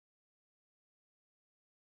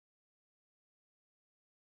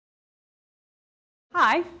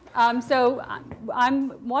Hi, I'm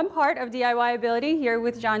one part of DIYAbility here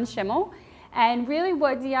with John Schimmel, and really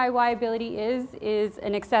what DIYAbility is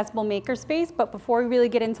an accessible makerspace. But before we really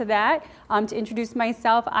get into that, to introduce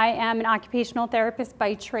myself, I am an occupational therapist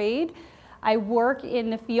by trade. I work in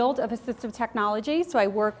the field of assistive technology, so I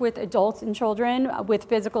work with adults and children with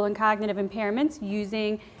physical and cognitive impairments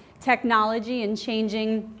using technology and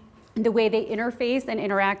changing the way they interface and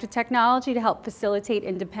interact with technology to help facilitate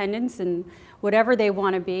independence and whatever they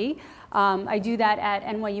want to be. I do that at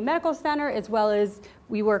NYU Medical Center, as well as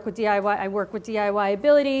I work with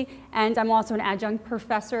DIYAbility, and I'm also an adjunct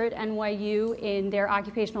professor at NYU in their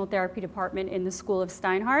occupational therapy department in the School of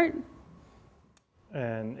Steinhardt.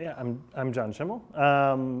 And yeah, I'm John Schimmel.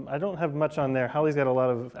 I don't have much on there. Holly's got a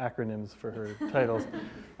lot of acronyms for her titles.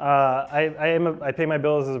 I pay my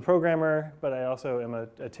bills as a programmer, but I also am a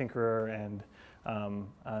tinkerer, and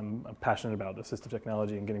I'm passionate about assistive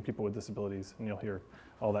technology and getting people with disabilities, and you'll hear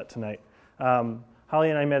all that tonight. Holly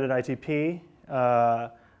and I met at ITP.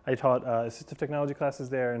 I taught assistive technology classes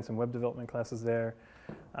there and some web development classes there.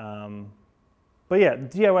 But yeah,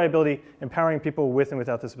 DIYAbility, empowering people with and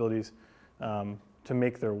without disabilities to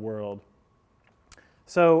make their world.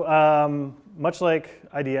 So much like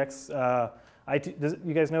IDX,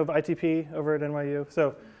 you guys know of ITP over at NYU?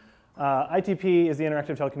 So ITP is the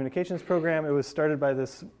Interactive Telecommunications Program. It was started by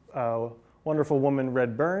this wonderful woman,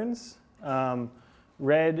 Red Burns.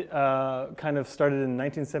 Red kind of started in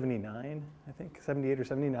 1979, I think, 78 or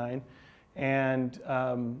 79. And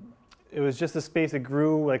it was just a space that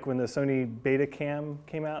grew like when the Sony Betacam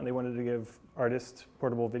came out and they wanted to give artists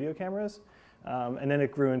portable video cameras. And then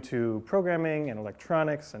it grew into programming and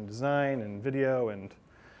electronics and design and video and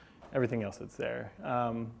everything else that's there.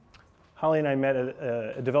 Holly and I met at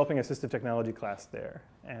a developing assistive technology class there.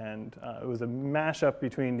 And it was a mashup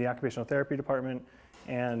between the occupational therapy department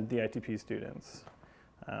and the ITP students.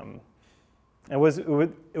 It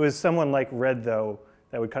was someone like Red, though,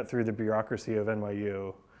 that would cut through the bureaucracy of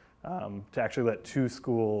NYU to actually let two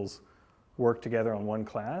schools work together on one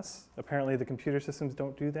class. Apparently the computer systems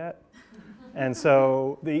don't do that. And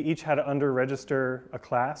so they each had to under-register a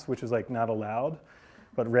class, which was like not allowed,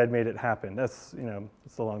 but Red made it happen. That's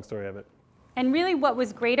the long story of it. And really what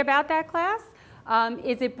was great about that class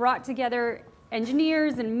is it brought together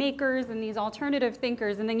engineers and makers and these alternative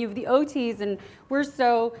thinkers, and then you have the OTs, and we're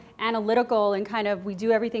so analytical and kind of, we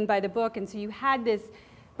do everything by the book, and so you had this,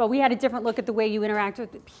 but we had a different look at the way you interact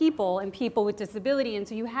with people and people with disability, and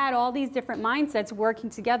so you had all these different mindsets working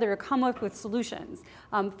together to come up with solutions,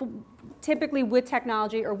 typically with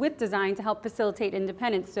technology or with design to help facilitate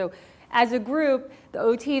independence. So as a group, the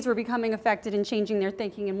OTs were becoming affected and changing their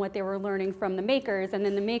thinking and what they were learning from the makers, and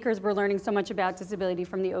then the makers were learning so much about disability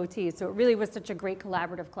from the OTs. So it really was such a great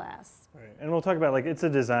collaborative class. Right. And we'll talk about, like, it's a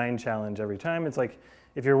design challenge every time. It's like,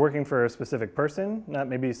 if you're working for a specific person, not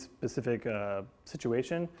maybe a specific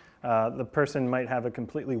situation, the person might have a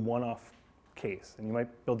completely one-off case, and you might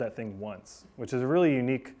build that thing once, which is a really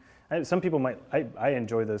unique. Some people might, I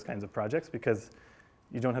enjoy those kinds of projects because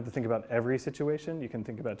you don't have to think about every situation. You can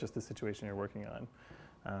think about just the situation you're working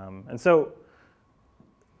on. And so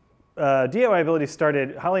DIYAbility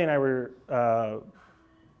started, Holly and I were,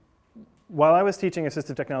 while I was teaching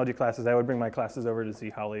assistive technology classes, I would bring my classes over to see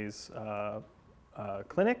Holly's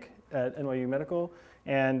clinic at NYU Medical.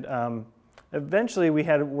 And eventually we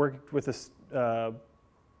had worked with a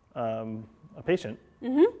patient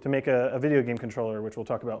to make a video game controller, which we'll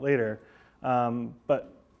talk about later.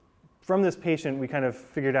 But from this patient, we kind of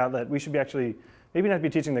figured out that we should be actually, maybe not be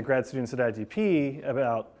teaching the grad students at ITP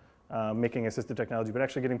about making assistive technology, but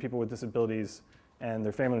actually getting people with disabilities and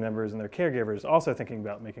their family members and their caregivers also thinking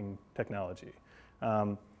about making technology.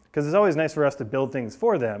 Because it's always nice for us to build things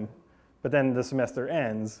for them, but then the semester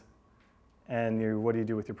ends, and what do you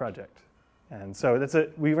do with your project? And so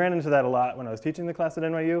we ran into that a lot when I was teaching the class at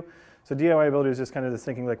NYU. So DIYAbility was just kind of this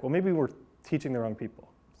thinking like, well, maybe we're teaching the wrong people.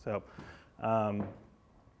 So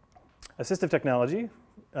assistive technology,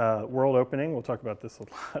 world opening, we'll talk about this a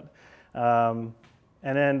lot.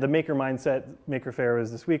 And then the maker mindset, Maker Fair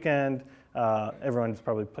was this weekend. Everyone's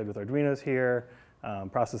probably played with Arduinos here,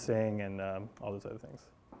 processing, and all those other things.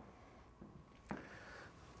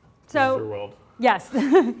 So, this is your world. Yes.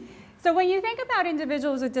 So when you think about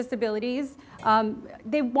individuals with disabilities,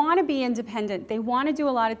 they want to be independent. They want to do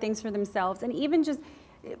a lot of things for themselves, and even just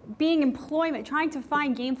trying to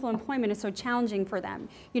find gainful employment is so challenging for them.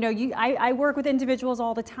 I work with individuals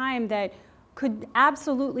all the time that could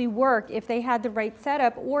absolutely work if they had the right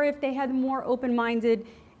setup or if they had more open-minded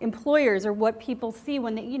employers or what people see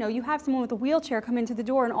when they, you have someone with a wheelchair come into the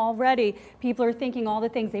door and already people are thinking all the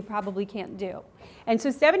things they probably can't do. And so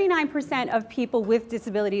 79% of people with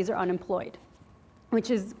disabilities are unemployed, which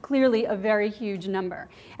is clearly a very huge number.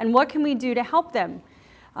 And what can we do to help them?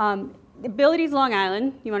 Abilities Long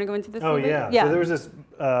Island, you want to go into this a little bit? Yeah. So there was this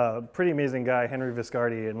pretty amazing guy, Henry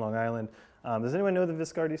Viscardi in Long Island. Does anyone know the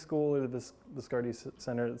Viscardi School or the Viscardi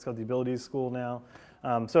Center? It's called the Abilities School now.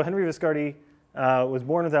 So Henry Viscardi was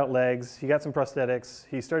born without legs. He got some prosthetics.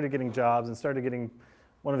 He started getting jobs and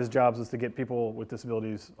one of his jobs was to get people with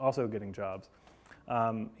disabilities also getting jobs.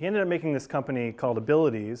 He ended up making this company called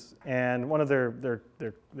Abilities, and one of their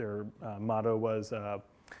motto was,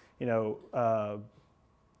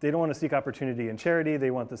 they don't want to seek opportunity in charity. They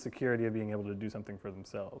want the security of being able to do something for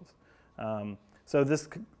themselves. So this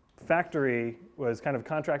factory was kind of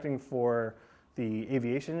contracting for the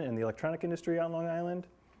aviation and the electronic industry on Long Island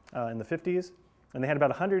in the 50s. And they had about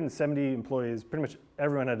 170 employees. Pretty much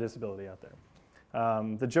everyone had a disability out there.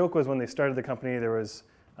 The joke was when they started the company, there was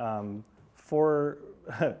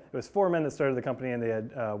it was 4 men that started the company, and they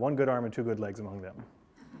had 1 good arm and 2 good legs among them.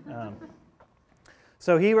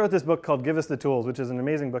 So he wrote this book called Give Us the Tools, which is an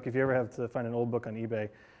amazing book if you ever have to find an old book on eBay.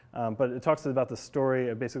 But it talks about the story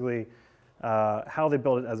of basically how they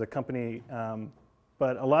built it as a company.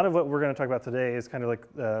 But a lot of what we're going to talk about today is kind of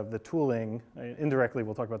like the tooling. Indirectly,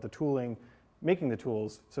 we'll talk about the tooling, making the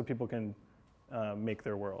tools so people can make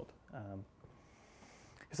their world.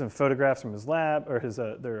 Here's some photographs from his lab, or his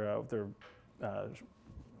their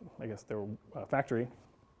factory.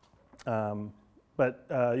 But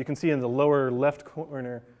you can see in the lower left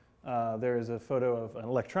corner, there is a photo of an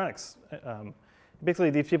electronics. Basically,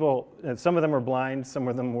 these people, some of them were blind, some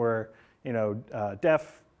of them were,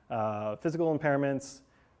 deaf, physical impairments,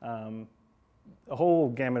 a whole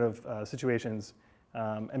gamut of situations.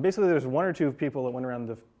 And basically, there's 1 or 2 people that went around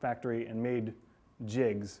the factory and made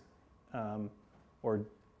jigs, or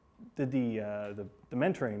did the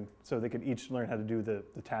mentoring so they could each learn how to do the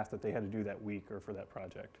task that they had to do that week or for that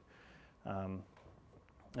project.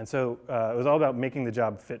 And so it was all about making the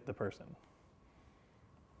job fit the person.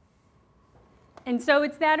 And so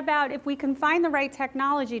it's that about if we can find the right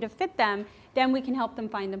technology to fit them, then we can help them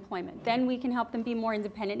find employment. Then we can help them be more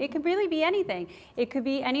independent. It could really be anything. It could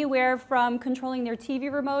be anywhere from controlling their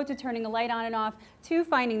TV remote to turning a light on and off to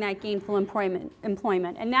finding that gainful employment.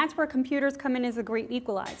 And that's where computers come in as the great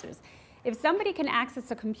equalizers. If somebody can access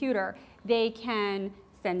a computer, they can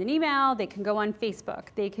send an email, they can go on Facebook,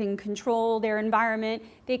 they can control their environment,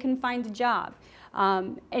 they can find a job.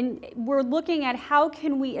 And we're looking at how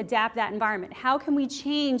can we adapt that environment? How can we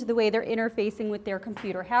change the way they're interfacing with their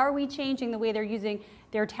computer? How are we changing the way they're using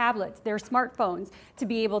their tablets, their smartphones to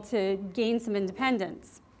be able to gain some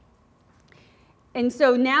independence? And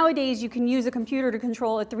so nowadays you can use a computer to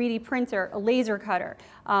control a 3D printer, a laser cutter,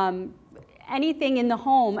 anything in the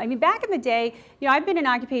home. I mean, back in the day, I've been an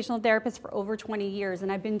occupational therapist for over 20 years,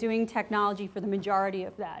 and I've been doing technology for the majority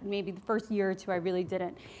of that. Maybe the first year or 2 I really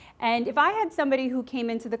didn't. And if I had somebody who came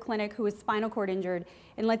into the clinic who was spinal cord injured,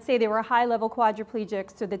 and let's say they were high-level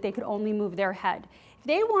quadriplegic so that they could only move their head, if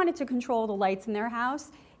they wanted to control the lights in their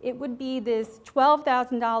house, it would be this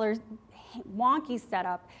 $12,000 wonky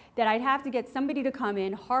setup that I'd have to get somebody to come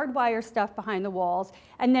in, hardwire stuff behind the walls,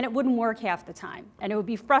 and then it wouldn't work half the time. And it would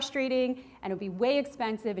be frustrating, and it would be way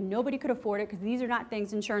expensive, and nobody could afford it because these are not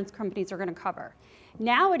things insurance companies are going to cover.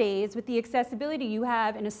 Nowadays, with the accessibility you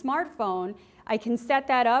have in a smartphone, I can set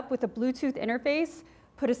that up with a Bluetooth interface,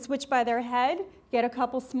 put a switch by their head, get a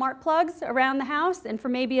couple smart plugs around the house, and for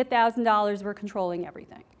maybe $1,000, we're controlling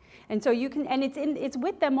everything. And so you can, and it's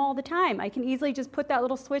with them all the time. I can easily just put that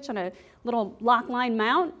little switch on a little lock line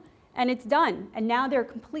mount, and it's done. And now they're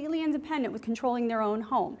completely independent with controlling their own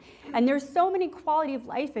home. And there's so many quality of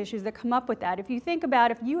life issues that come up with that. If you think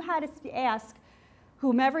about if you had to ask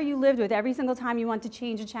whomever you lived with every single time you want to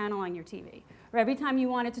change a channel on your TV, or every time you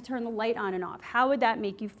wanted to turn the light on and off, how would that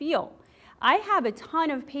make you feel? I have a ton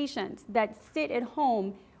of patients that sit at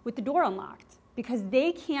home with the door unlocked, because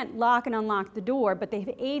they can't lock and unlock the door, but they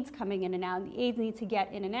have aides coming in and out, and the aides need to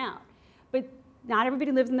get in and out. But not everybody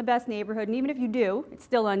lives in the best neighborhood, and even if you do, it's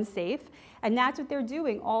still unsafe. And that's what they're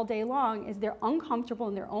doing all day long, is they're uncomfortable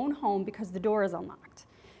in their own home because the door is unlocked.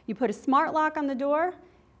 You put a smart lock on the door,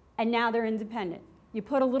 and now they're independent. You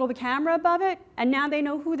put a little camera above it, and now they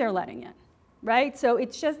know who they're letting in, right? So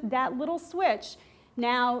it's just that little switch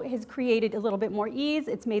now has created a little bit more ease,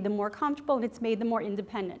 it's made them more comfortable, and it's made them more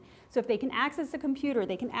independent. So if they can access a computer,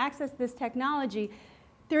 they can access this technology,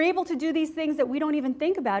 they're able to do these things that we don't even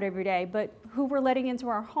think about every day, but who we're letting into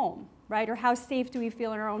our home, right? Or how safe do we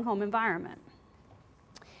feel in our own home environment?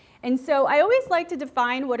 And so I always like to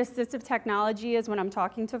define what assistive technology is when I'm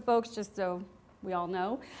talking to folks, just so we all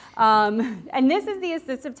know. And this is the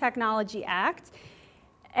Assistive Technology Act.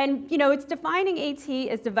 And it's defining AT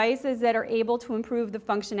as devices that are able to improve the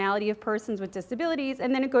functionality of persons with disabilities,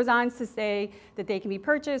 and then it goes on to say that they can be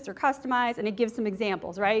purchased or customized, and it gives some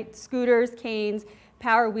examples, right? Scooters, canes,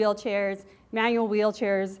 power wheelchairs, manual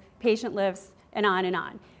wheelchairs, patient lifts, and on and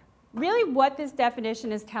on. Really what this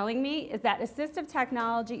definition is telling me is that assistive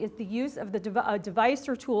technology is the use of a device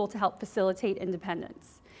or tool to help facilitate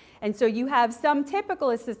independence. And so you have some typical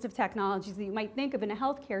assistive technologies that you might think of in a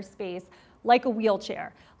healthcare space, like a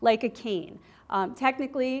wheelchair, like a cane.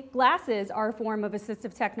 Technically, glasses are a form of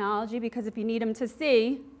assistive technology because if you need them to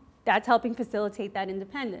see, that's helping facilitate that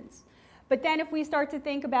independence. But then if we start to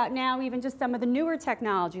think about now even just some of the newer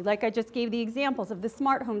technology, like I just gave the examples of the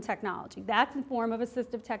smart home technology, that's a form of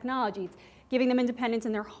assistive technology. It's giving them independence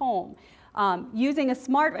in their home. Using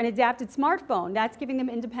an adapted smartphone, that's giving them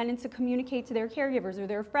independence to communicate to their caregivers or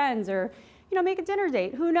their friends or make a dinner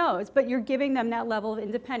date, who knows, but you're giving them that level of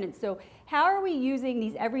independence. So how are we using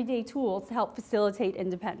these everyday tools to help facilitate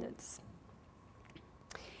independence?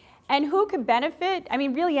 And who could benefit? I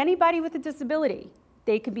mean, really anybody with a disability.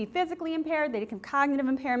 They could be physically impaired, they can have cognitive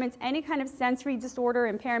impairments, any kind of sensory disorder,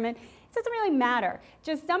 impairment. It doesn't really matter.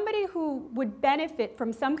 Just somebody who would benefit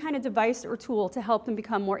from some kind of device or tool to help them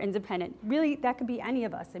become more independent. Really, that could be any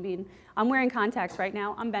of us. I mean, I'm wearing contacts right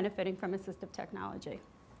now. I'm benefiting from assistive technology.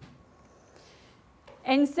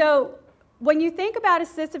 And so when you think about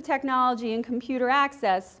assistive technology and computer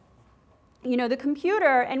access, the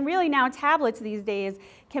computer, and really now tablets these days,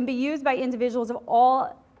 can be used by individuals of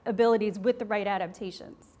all abilities with the right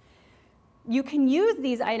adaptations. You can use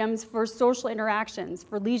these items for social interactions,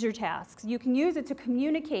 for leisure tasks. You can use it to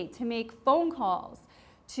communicate, to make phone calls,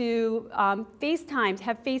 to FaceTime, to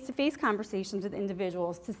have face-to-face conversations with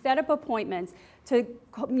individuals, to set up appointments, to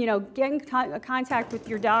get in contact with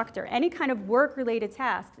your doctor, any kind of work-related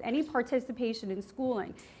tasks, any participation in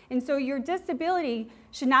schooling. And so your disability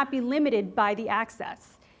should not be limited by the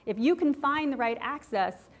access. If you can find the right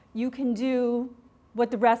access, you can do what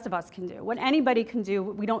the rest of us can do, what anybody can do,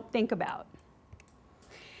 what we don't think about.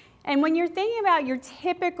 And when you're thinking about your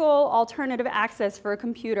typical alternative access for a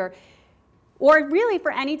computer, or really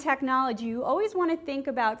for any technology, you always want to think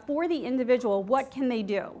about, for the individual, what can they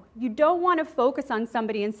do? You don't want to focus on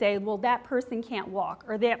somebody and say, well, that person can't walk,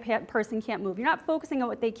 or that person can't move. You're not focusing on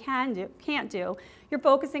what they can't do. You're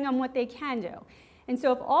focusing on what they can do. And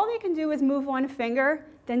so if all they can do is move one finger,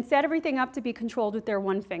 then set everything up to be controlled with their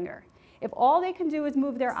one finger. If all they can do is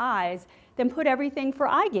move their eyes, then put everything for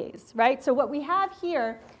eye gaze, right? So what we have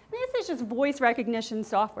here, this is just voice recognition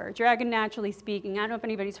software, Dragon Naturally Speaking. I don't know if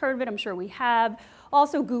anybody's heard of it, I'm sure we have.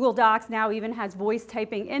 Also, Google Docs now even has voice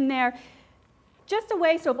typing in there. Just a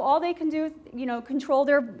way, so if all they can do is control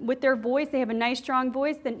with their voice, they have a nice strong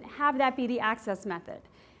voice, then have that be the access method.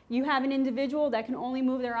 You have an individual that can only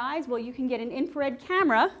move their eyes, well, you can get an infrared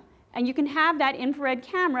camera, and you can have that infrared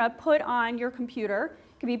camera put on your computer.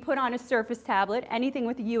 Can be put on a Surface tablet, anything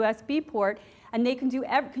with a USB port, and they can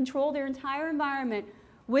control their entire environment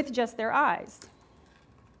with just their eyes.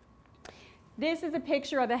 This is a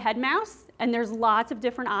picture of a head mouse, and there's lots of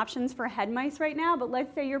different options for head mice right now, but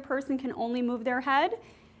let's say your person can only move their head.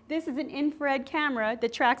 This is an infrared camera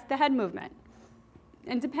that tracks the head movement.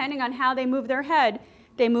 And depending on how they move their head,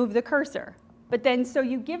 they move the cursor. But then, so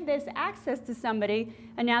you give this access to somebody,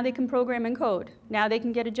 and now they can program and code. Now they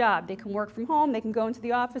can get a job. They can work from home. They can go into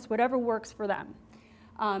the office, whatever works for them.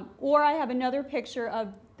 Or I have another picture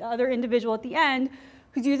of the other individual at the end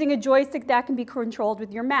who's using a joystick that can be controlled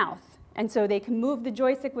with your mouth. And so they can move the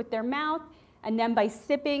joystick with their mouth, and then by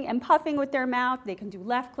sipping and puffing with their mouth, they can do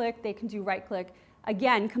left click, they can do right click.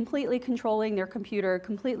 Again, completely controlling their computer,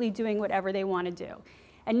 completely doing whatever they want to do.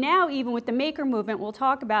 And now, even with the maker movement, we'll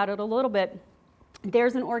talk about it a little bit.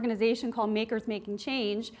 There's an organization called Makers Making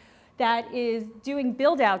Change that is doing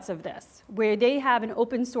build-outs of this, where they have an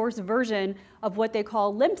open source version of what they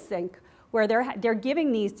call limp sync, where they're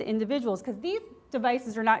giving these to individuals, because these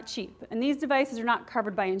devices are not cheap, and these devices are not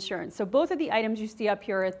covered by insurance. So both of the items you see up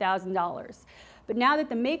here are $1,000. But now that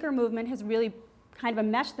the maker movement has really kind of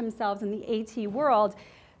enmeshed themselves in the AT world,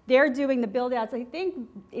 they're doing the build-outs. I think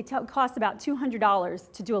it costs about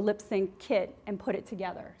 $200 to do a lip sync kit and put it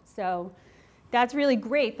together. So that's really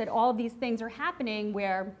great that all of these things are happening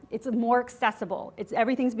where it's more accessible.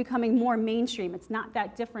 Everything's becoming more mainstream. It's not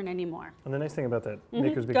that different anymore. And the nice thing about that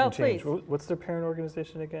Makers Making Change, what's their parent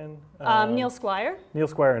organization again? Neil Squire. Neil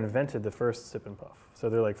Squire invented the first sip and puff. So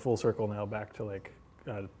they're like full circle now back to like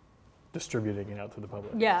distributing it out to the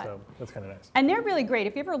public. Yeah. So that's kind of nice. And they're really great.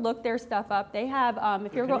 If you ever look their stuff up, they have,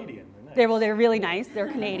 if They're you're Canadian, they're nice. they're really nice.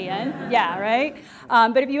 They're Canadian. Yeah, right?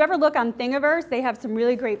 But if you ever look on Thingiverse, they have some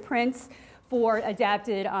really great prints for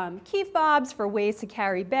adapted key fobs, for ways to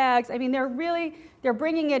carry bags. I mean, they're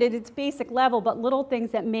bringing it at its basic level, but little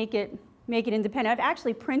things that make it independent. I've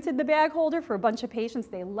actually printed the bag holder for a bunch of patients.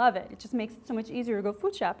 They love it. It just makes it so much easier to go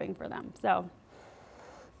food shopping for them. So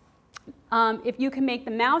if you can make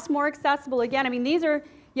the mouse more accessible, again, I mean, these are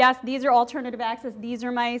alternative access, these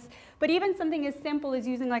are mice, but even something as simple as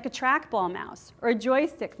using like a trackball mouse or a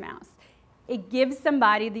joystick mouse, it gives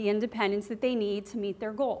somebody the independence that they need to meet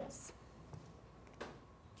their goals.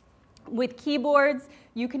 With keyboards,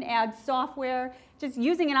 you can add software. Just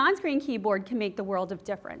using an on-screen keyboard can make the world of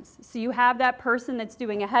difference. So you have that person that's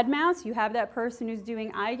doing a head mouse, you have that person who's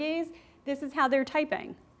doing eye gaze, this is how they're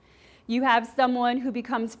typing. You have someone who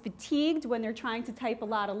becomes fatigued when they're trying to type a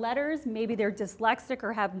lot of letters, maybe they're dyslexic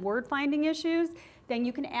or have word finding issues, then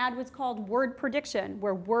you can add what's called word prediction,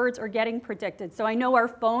 where words are getting predicted. So I know our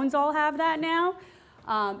phones all have that now,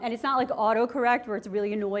 and it's not like autocorrect where it's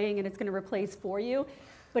really annoying and it's going to replace for you.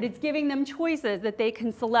 But it's giving them choices that they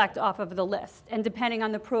can select off of the list. And depending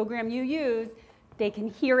on the program you use, they can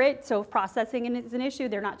hear it. So if processing is an issue,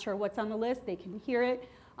 they're not sure what's on the list, they can hear it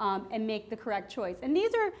and make the correct choice. And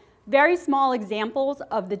these are very small examples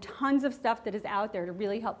of the tons of stuff that is out there to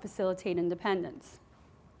really help facilitate independence.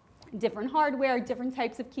 Different hardware, different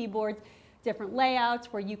types of keyboards, different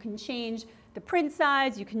layouts where you can change the print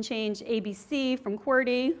size, you can change ABC from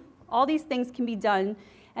QWERTY. All these things can be done.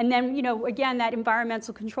 And then, you know, again, that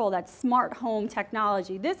environmental control, that smart home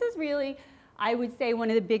technology. This is really, I would say, one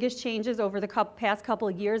of the biggest changes over the past couple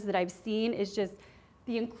of years that I've seen is just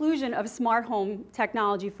the inclusion of smart home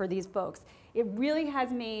technology for these folks. It really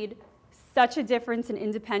has made such a difference in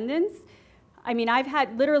independence. I mean,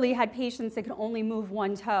 I've literally had patients that can only move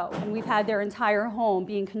one toe, and we've had their entire home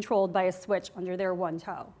being controlled by a switch under their one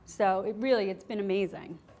toe. So it's been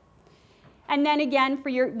amazing. And then again,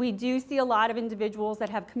 we do see a lot of individuals that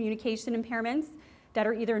have communication impairments that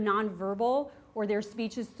are either nonverbal or their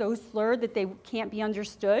speech is so slurred that they can't be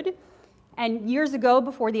understood. And years ago,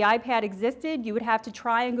 before the iPad existed, you would have to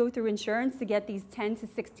try and go through insurance to get these $10,000 to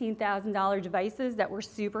 $16,000 devices that were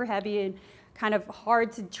super heavy and kind of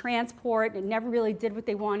hard to transport and never really did what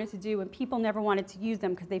they wanted to do, and people never wanted to use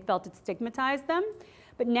them because they felt it stigmatized them.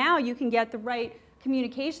 But now you can get the right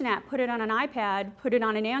communication app, put it on an iPad, put it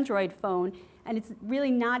on an Android phone, and it's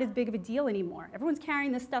really not as big of a deal anymore. Everyone's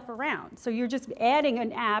carrying this stuff around. So you're just adding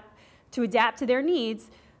an app to adapt to their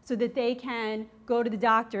needs so that they can go to the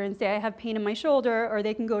doctor and say, I have pain in my shoulder, or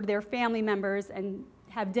they can go to their family members and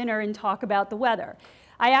have dinner and talk about the weather.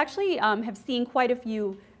 I actually have seen quite a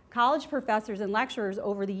few college professors and lecturers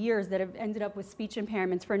over the years that have ended up with speech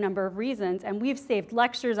impairments for a number of reasons, and we've saved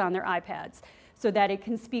lectures on their iPads so that it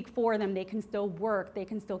can speak for them, they can still work, they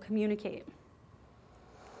can still communicate.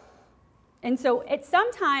 And so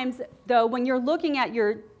sometimes, though, when you're looking at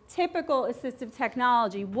your typical assistive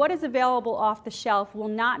technology, what is available off the shelf will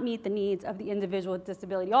not meet the needs of the individual with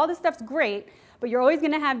disability. All this stuff's great, but you're always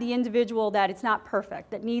going to have the individual that it's not perfect,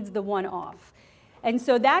 that needs the one-off. And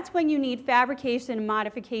so that's when you need fabrication and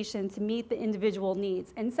modification to meet the individual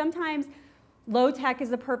needs. And sometimes low-tech is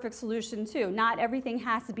the perfect solution, too. Not everything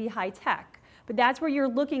has to be high-tech. But that's where you're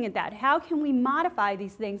looking at that. How can we modify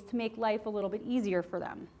these things to make life a little bit easier for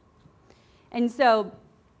them? And so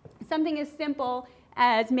something as simple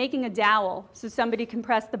as making a dowel so somebody can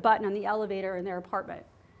press the button on the elevator in their apartment.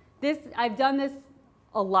 I've done this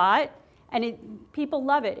a lot, and people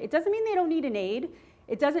love it. It doesn't mean they don't need an aid.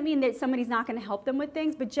 It doesn't mean that somebody's not going to help them with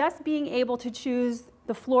things, but just being able to choose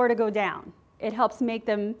the floor to go down, it helps make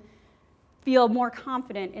them feel more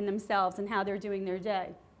confident in themselves and how they're doing their day.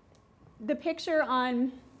 The picture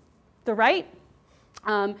on the right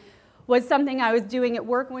was something I was doing at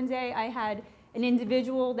work one day. I had an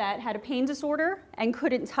individual that had a pain disorder and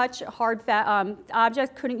couldn't touch hard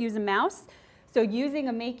objects, couldn't use a mouse. So using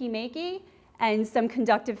a makey and some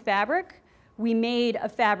conductive fabric, we made a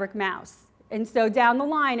fabric mouse. And so down the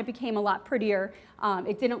line, it became a lot prettier.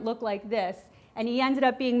 It didn't look like this. And he ended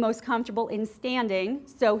up being most comfortable in standing,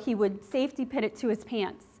 so he would safety pin it to his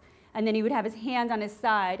pants. And then he would have his hand on his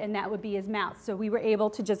side, and that would be his mouse. So we were able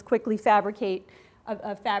to just quickly fabricate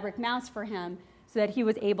a fabric mouse for him so that he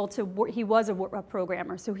was able to, he was a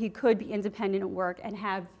programmer, so he could be independent at work and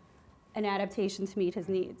have an adaptation to meet his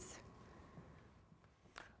needs.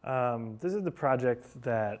 This is the project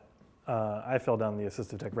that I fell down the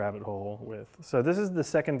assistive tech rabbit hole with. So this is the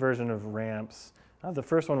second version of ramps. The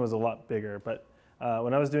first one was a lot bigger, but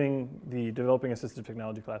when I was doing the developing assistive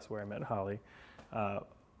technology class where I met Holly,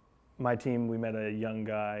 my team, we met a young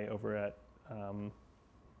guy over at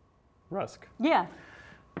Rusk. Yeah.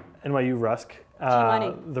 NYU Rusk,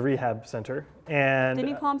 G-Money. the rehab center. And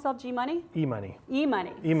Didn't he call himself G-Money? E-Money.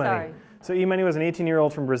 E-Money. E-Money. Sorry. So E-Money was an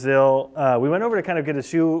 18-year-old from Brazil. We went over to kind of get his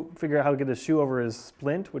shoe, figure out how to get his shoe over his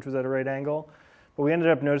splint, which was at a right angle. But we ended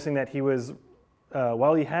up noticing that he was,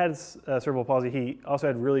 while he had cerebral palsy, he also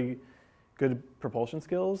had really good propulsion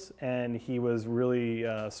skills, and he was really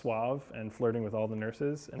suave and flirting with all the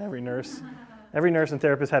nurses. And every nurse and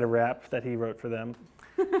therapist had a rap that he wrote for them.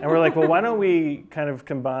 And we're like, well, why don't we kind of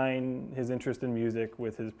combine his interest in music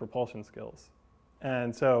with his propulsion skills?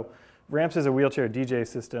 And so Ramps is a wheelchair DJ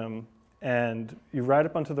system, and you ride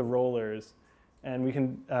up onto the rollers, and we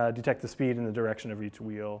can detect the speed and the direction of each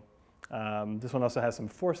wheel. This one also has some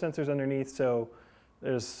force sensors underneath, so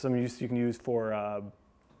there's some use you can use for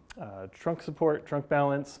trunk support, trunk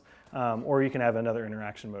balance, or you can have another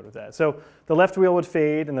interaction mode with that. So the left wheel would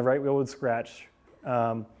fade and the right wheel would scratch.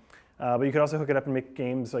 But you could also hook it up and make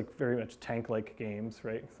games like very much tank-like games,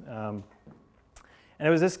 right? And it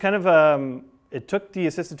was this kind of, it took the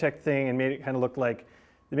assistive tech thing and made it kind of look like,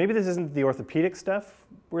 maybe this isn't the orthopedic stuff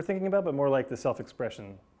we're thinking about, but more like the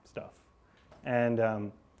self-expression stuff. And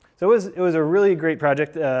so it was a really great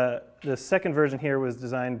project. The second version here was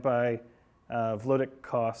designed by Vlodek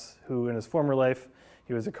Kos, who in his former life,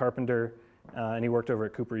 he was a carpenter, and he worked over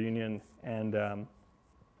at Cooper Union. And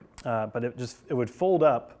but it would fold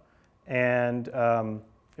up, and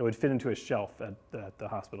it would fit into a shelf at the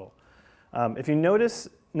hospital. If you notice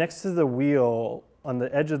next to the wheel on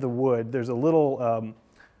the edge of the wood, there's a little,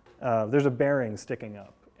 there's a bearing sticking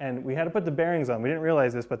up. And we had to put the bearings on. We didn't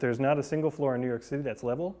realize this, but there's not a single floor in New York City that's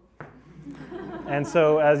level. And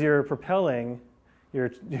so as you're propelling, your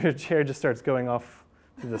chair just starts going off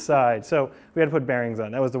to the side. So we had to put bearings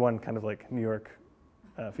on. That was the one kind of like New York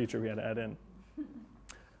feature we had to add in.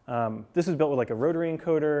 This is built with like a rotary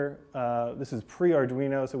encoder. This is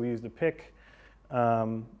pre-Arduino, so we used a PIC.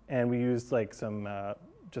 And we used like some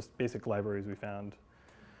just basic libraries we found.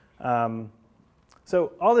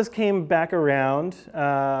 So all this came back around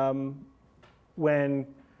when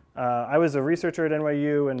I was a researcher at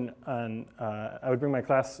NYU, and I would bring my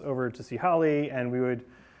class over to see Holly, and we would,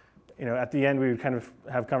 at the end, we would kind of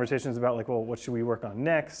have conversations about like, well, what should we work on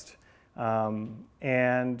next? And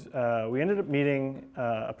we ended up meeting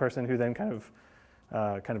a person who then kind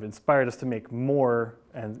of inspired us to make more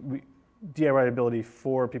and DIYability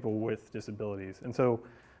for people with disabilities. And so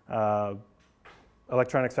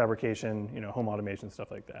electronics fabrication, home automation,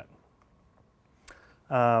 stuff like that.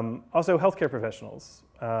 Also, healthcare professionals.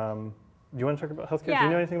 Do you want to talk about healthcare? Yeah. Do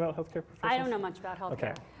you know anything about healthcare professionals? I don't know much about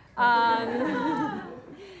healthcare. Okay.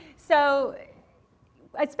 So,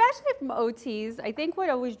 especially from OTs, I think what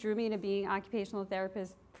always drew me to being an occupational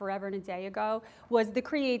therapist forever and a day ago was the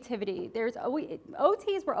creativity.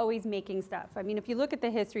 OTs were always making stuff. I mean, if you look at the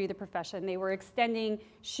history of the profession, they were extending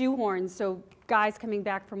shoehorns so guys coming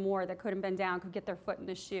back from war that couldn't bend down could get their foot in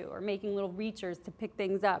the shoe, or making little reachers to pick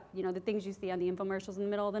things up, the things you see on the infomercials in the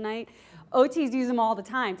middle of the night. OTs use them all the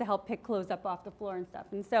time to help pick clothes up off the floor and stuff.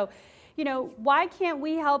 And so, why can't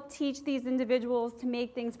we help teach these individuals to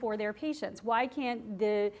make things for their patients? Why can't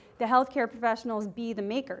the healthcare professionals be the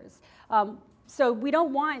makers? So we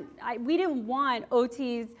didn't want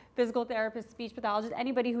OTs, physical therapists, speech pathologists,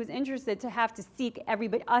 anybody who's interested to have to seek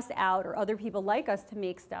us out or other people like us to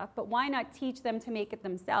make stuff, but why not teach them to make it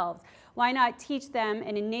themselves? Why not teach them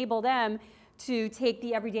and enable them to take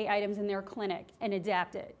the everyday items in their clinic and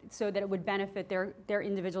adapt it so that it would benefit their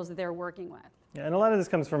individuals that they're working with? Yeah, and a lot of this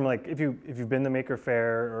comes from like, if you've been to Maker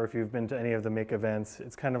Faire or if you've been to any of the Make events,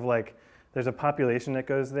 it's kind of like there's a population that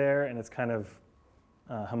goes there and it's kind of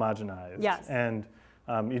homogenized. Yes. And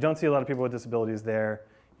you don't see a lot of people with disabilities there.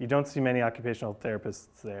 You don't see many occupational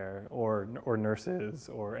therapists there, or nurses,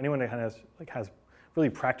 or anyone that kind of has really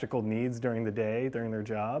practical needs during the day, during their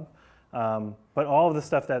job. But all of the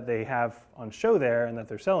stuff that they have on show there and that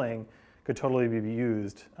they're selling could totally be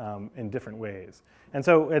used in different ways. And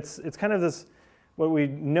so it's kind of this, what we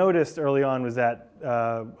noticed early on was that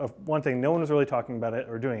one thing, no one was really talking about it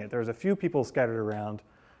or doing it. There was a few people scattered around,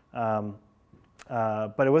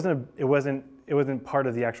 but it wasn't part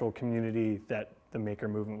of the actual community that the Maker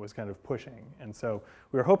movement was kind of pushing. And so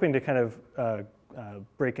we were hoping to kind of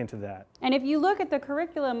break into that. And if you look at the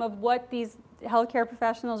curriculum of what these healthcare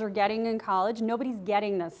professionals are getting in college, nobody's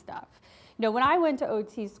getting this stuff. When I went to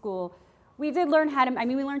OT school, we did learn how to,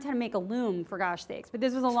 we learned how to make a loom, for gosh sakes, but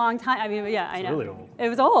this was a long time, yeah, I know. It's really old. It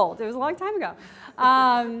was old. It was a long time ago.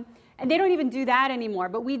 And they don't even do that anymore,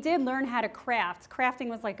 but we did learn how to craft. Crafting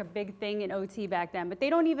was like a big thing in OT back then, but they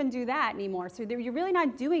don't even do that anymore. So you're really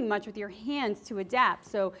not doing much with your hands to adapt.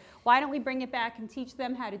 So why don't we bring it back and teach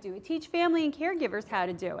them how to do it? Teach family and caregivers how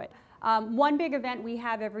to do it. One big event we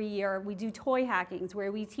have every year, we do toy hackings,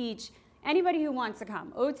 where we teach anybody who wants to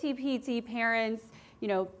come, OT, PT, parents, you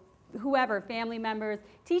know, whoever, family members,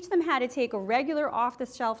 teach them how to take a regular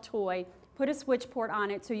off-the-shelf toy, put a switch port on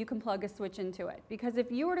it so you can plug a switch into it. Because if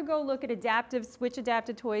you were to go look at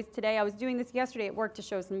switch-adapted toys today, I was doing this yesterday at work to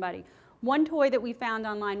show somebody. One toy that we found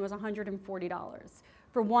online was $140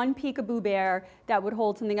 for one peekaboo bear that would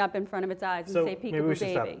hold something up in front of its eyes and say peekaboo maybe we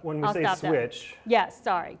should baby. Stop. When we say switch, yes,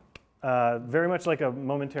 sorry. Very much like a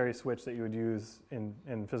momentary switch that you would use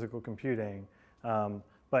in physical computing.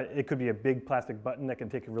 But it could be a big plastic button that can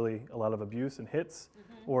take a lot of abuse and hits,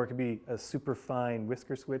 or it could be a super fine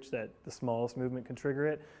whisker switch that the smallest movement can trigger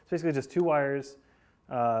it. It's basically just two wires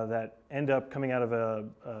that end up coming out of a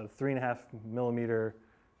 3.5 millimeter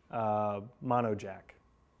mono jack.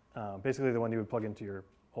 Basically the one you would plug into your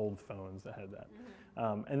old phones that had that.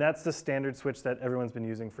 And that's the standard switch that everyone's been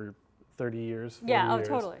using for 30 years, 40 years.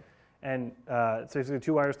 Totally. And it's basically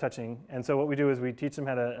two wires touching. And so what we do is we teach them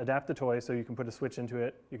how to adapt the toy so you can put a switch into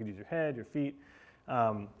it. You can use your head, your feet.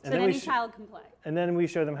 So any child can play. And then we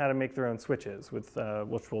show them how to make their own switches, with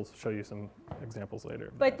which we'll show you some examples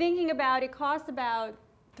later. But thinking about it, costs about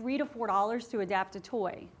 $3 to $4 to adapt a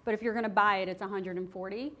toy. But if you're going to buy it, it's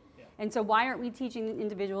 $140. Yeah. And so why aren't we teaching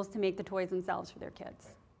individuals to make the toys themselves for their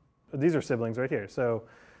kids? These are siblings right here. So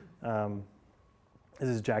this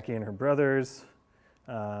is Jackie and her brothers.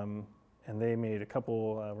 And they made a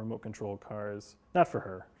couple remote control cars, not for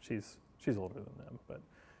her, she's older than them, but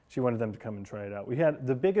she wanted them to come and try it out. We had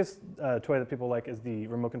the biggest toy that people like is the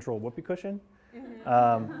remote control whoopee cushion.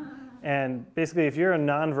 And basically if you're a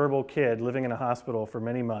nonverbal kid living in a hospital for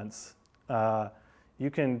many months, you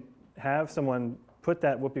can have someone put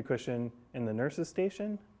that whoopee cushion in the nurse's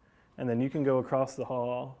station, and then you can go across the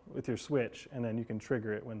hall with your switch, and then you can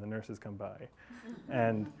trigger it when the nurses come by.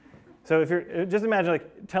 And so if you're, just imagine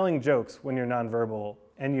like telling jokes when you're nonverbal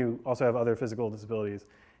and you also have other physical disabilities.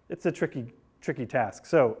 It's a tricky task.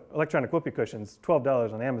 So electronic whoopee cushions,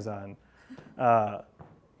 $12 on Amazon,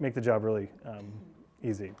 make the job really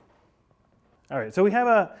easy. All right, so we have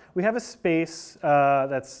a space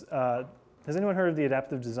that's, has anyone heard of the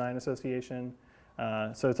Adaptive Design Association?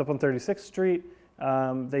 So it's up on 36th Street.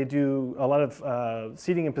 They do a lot of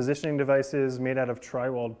seating and positioning devices made out of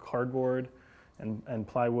tri-walled cardboard and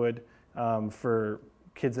plywood for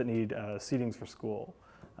kids that need seatings for school.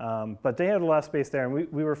 But they had a lot of space there, and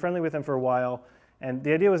we were friendly with them for a while. And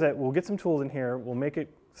the idea was that we'll get some tools in here, we'll make it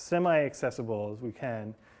semi-accessible as we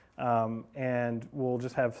can, and we'll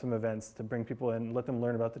just have some events to bring people in, let them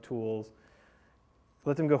learn about the tools,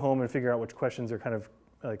 let them go home and figure out which questions are kind of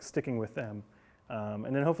like sticking with them,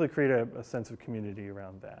 and then hopefully create a sense of community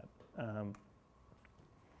around that.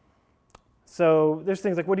 So there's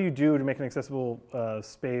things like, what do you do to make an accessible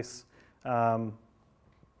space?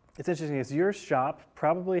 It's interesting, is your shop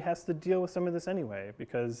probably has to deal with some of this anyway,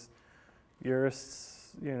 because you're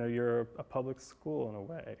a public school in a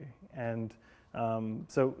way. And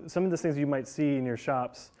so some of the things you might see in your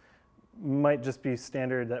shops might just be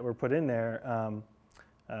standard that were put in there.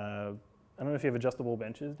 I don't know if you have adjustable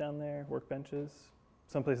benches down there, work benches.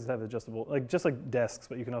 Some places have adjustable, just like desks,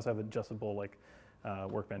 but you can also have adjustable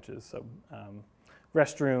work benches. So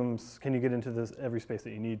restrooms, can you get into every space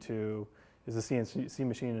that you need to? Is the CNC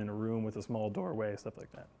machine in a room with a small doorway, stuff like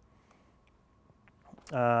that.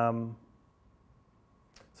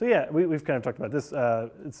 So yeah, we've kind of talked about this.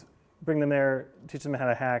 It's bring them there, teach them how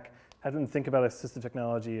to hack, have them think about assistive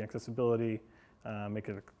technology, accessibility, make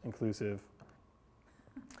it inclusive.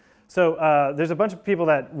 So there's a bunch of people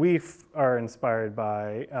that we are inspired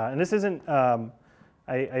by, and this isn't,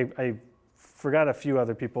 I forgot a few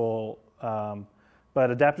other people, but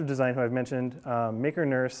Adaptive Design, who I've mentioned, Maker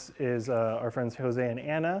Nurse is our friends Jose and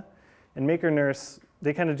Anna, and Maker Nurse,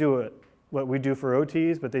 they kind of do what we do for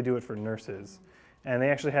OTs, but they do it for nurses. And they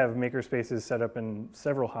actually have maker spaces set up in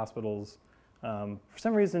several hospitals. For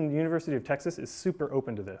some reason, the University of Texas is super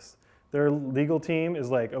open to this. Their legal team is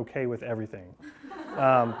like okay with everything.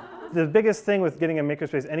 The biggest thing with getting a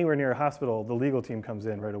makerspace anywhere near a hospital, the legal team comes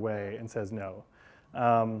in right away and says no.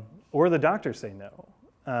 Or the doctors say no.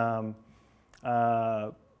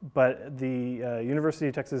 But the University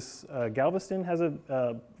of Texas Galveston has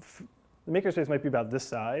the makerspace might be about this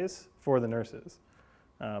size for the nurses,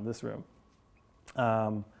 this room.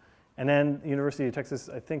 And then the University of Texas,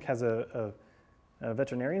 I think, has a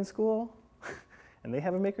veterinarian school, and they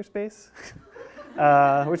have a makerspace,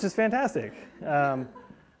 which is fantastic.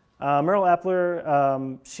 Merle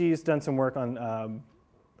Appler, she's done some work on,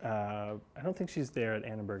 I don't think she's there at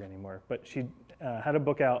Annenberg anymore, but she had a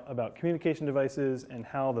book out about communication devices and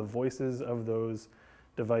how the voices of those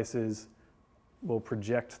devices will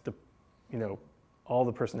project the, all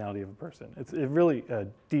the personality of a person. It's really a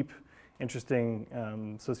deep, interesting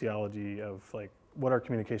sociology of like what our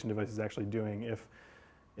communication device is actually doing.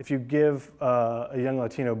 If you give a young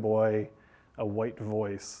Latino boy a white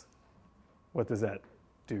voice, what does that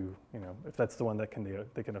do? If that's the one that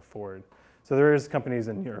they can afford. So there is companies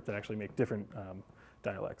in Europe that actually make different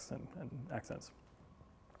dialects and accents.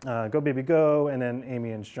 Go Baby Go, and then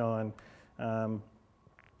Amy and Sean. All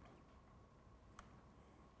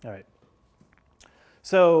right.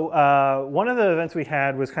 So one of the events we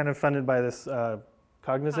had was kind of funded by this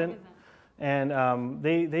Cognizant. And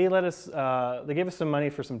they let us, they gave us some money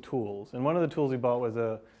for some tools. And one of the tools we bought was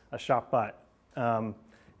a ShopBot.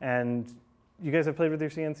 And you guys have played with your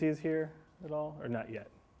CNCs here at all, or not yet?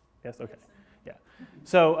 Yes, okay, yeah.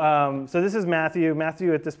 So, so this is Matthew.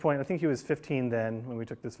 Matthew at this point, I think he was 15 then when we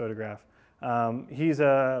took this photograph. He's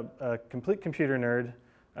a complete computer nerd.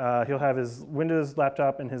 He'll have his Windows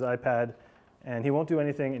laptop and his iPad, and he won't do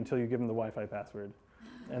anything until you give him the Wi-Fi password.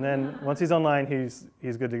 And then once he's online,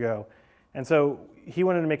 he's good to go. And so he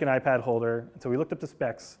wanted to make an iPad holder, and so we looked up the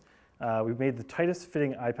specs. We made the tightest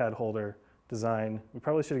fitting iPad holder design. We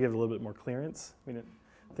probably should have given it a little bit more clearance. We didn't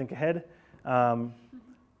think ahead.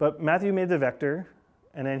 But Matthew made the vector,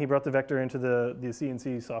 and then he brought the vector into the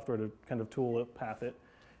CNC software to kind of tool path it.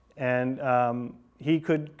 And he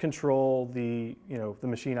could control the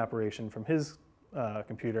machine operation from his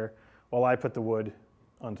computer while I put the wood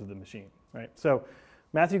onto the machine, right? So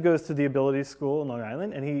Matthew goes to the Ability School in Long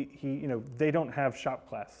Island, and they don't have shop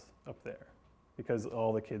class up there because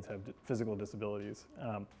all the kids have physical disabilities.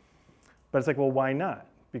 But it's like, well, why not?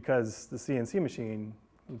 Because the CNC machine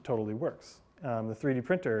totally works. The 3D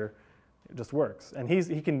printer just works, and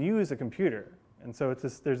he can use a computer. And so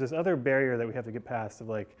there's this other barrier that we have to get past of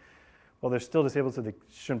like, well, they're still disabled, so they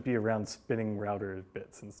shouldn't be around spinning router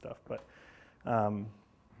bits and stuff. But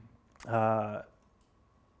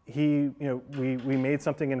we made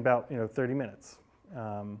something in about 30 minutes.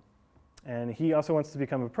 And he also wants to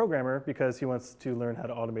become a programmer because he wants to learn how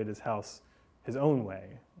to automate his house his own way,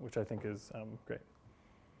 which I think is great.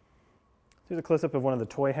 Here's a close-up of one of the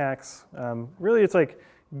toy hacks. Really, it's like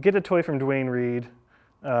get a toy from Dwayne Reed,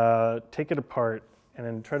 take it apart, and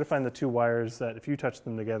then try to find the two wires that if you touch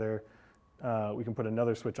them together, we can put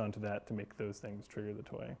another switch onto that to make those things trigger the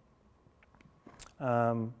toy.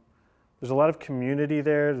 There's a lot of community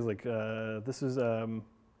there. There's like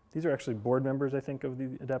these are actually board members, I think, of the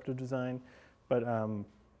adaptive design. But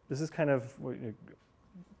this is kind of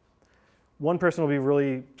one person will be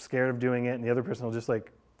really scared of doing it, and the other person will just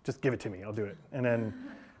give it to me. I'll do it. And then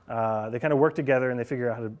they kind of work together and they figure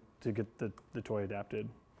out how to get the toy adapted.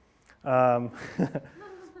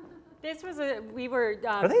 This was we were.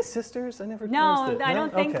 Are they sisters? I never noticed it. No, I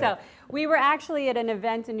don't think okay. so. We were actually at an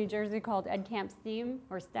event in New Jersey called EdCamp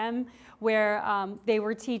STEM, where they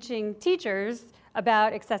were teaching teachers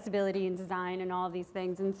about accessibility and design and all of these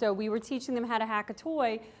things. And so we were teaching them how to hack a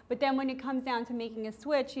toy, but then when it comes down to making a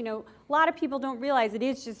switch, a lot of people don't realize it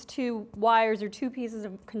is just two wires or two pieces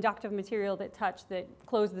of conductive material that touch, that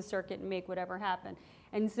close the circuit and make whatever happen.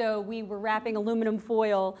 And so we were wrapping aluminum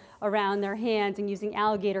foil around their hands and using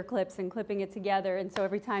alligator clips and clipping it together. And so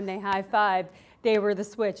every time they high-fived, they were the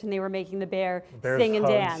switch and they were making the bear sing and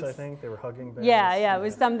dance. I think they were hugging bears. Yeah, it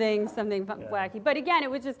was something wacky. But again,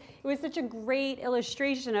 it was such a great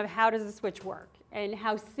illustration of how does the switch work and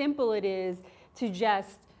how simple it is to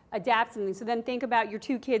just adapt something. So then think about your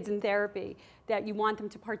two kids in therapy that you want them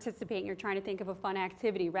to participate and you're trying to think of a fun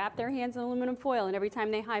activity. Wrap their hands in aluminum foil and every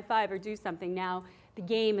time they high-five or do something, now the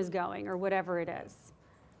game is going or whatever it is.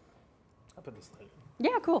 I'll put this slide in.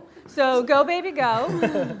 Yeah, cool. So Go Baby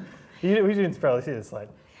Go. We didn't probably see this slide.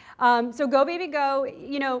 So Go Baby Go,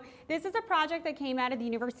 this is a project that came out of the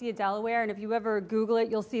University of Delaware, and if you ever Google it,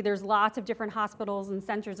 you'll see there's lots of different hospitals and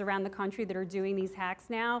centers around the country that are doing these hacks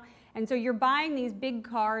now. And so you're buying these big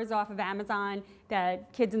cars off of Amazon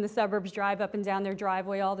that kids in the suburbs drive up and down their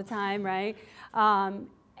driveway all the time, right?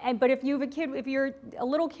 But if you have a kid, if you're a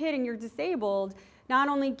little kid and you're disabled, not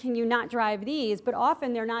only can you not drive these, but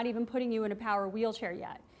often they're not even putting you in a power wheelchair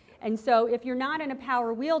yet. And so if you're not in a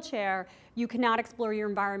power wheelchair, you cannot explore your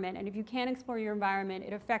environment. And if you can't explore your environment,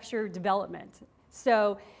 it affects your development.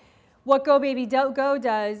 So What Go Baby Go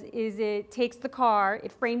does is it takes the car,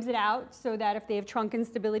 it frames it out so that if they have trunk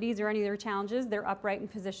instabilities or any of their challenges, they're upright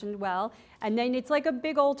and positioned well. And then it's like a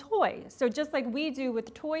big old toy. So just like we do with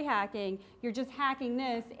the toy hacking, you're just hacking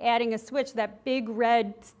this, adding a switch, that big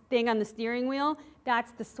red thing on the steering wheel,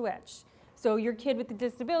 that's the switch. So your kid with the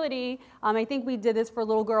disability, I think we did this for a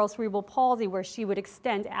little girl with cerebral palsy where she would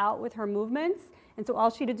extend out with her movements. And so all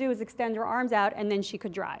she had to do was extend her arms out and then she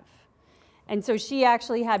could drive. And so she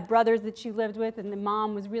actually had brothers that she lived with, and the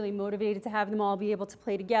mom was really motivated to have them all be able to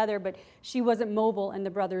play together, but she wasn't mobile and the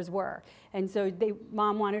brothers were. And so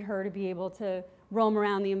mom wanted her to be able to roam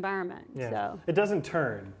around the environment. Yeah. So. It doesn't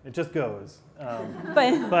turn, it just goes.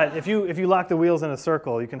 But if you lock the wheels in a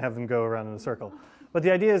circle, you can have them go around in a circle. But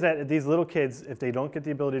the idea is that these little kids, if they don't get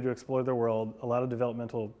the ability to explore their world, a lot of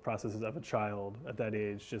developmental processes of a child at that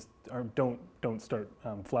age just don't start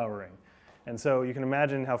flowering. And so you can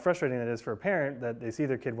imagine how frustrating that is for a parent that they see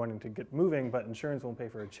their kid wanting to get moving, but insurance won't pay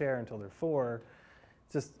for a chair until they're 4.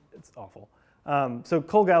 It's awful. So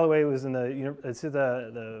Cole Galloway was in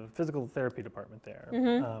the physical therapy department there.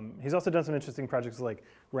 Mm-hmm. He's also done some interesting projects like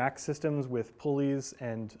rack systems with pulleys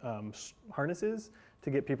and harnesses to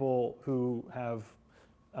get people who have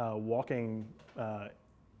walking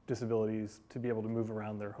disabilities to be able to move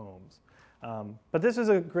around their homes. But this is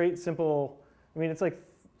a great, simple, I mean, it's like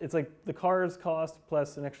the car's cost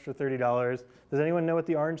plus an extra $30. Does anyone know what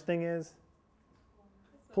the orange thing is?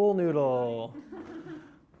 Pool noodle.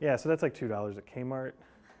 Yeah, so that's like $2 at Kmart.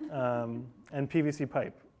 And PVC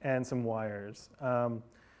pipe and some wires.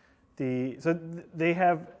 This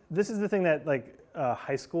is the thing that like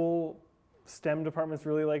high school STEM departments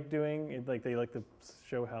really like doing. They like to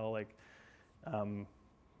show how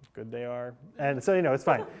good they are. And so, it's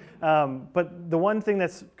fine. But the one thing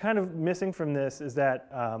that's kind of missing from this is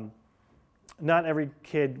that not every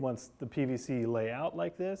kid wants the PVC layout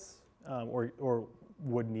like this, or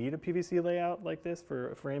would need a PVC layout like this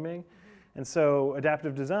for framing. And so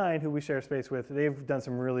Adaptive Design, who we share space with, they've done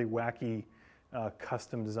some really wacky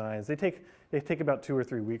custom designs. They take about 2 or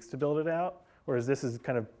 3 weeks to build it out, whereas this is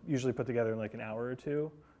kind of usually put together in like an hour or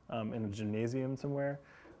 2 in a gymnasium somewhere.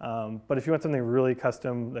 But if you want something really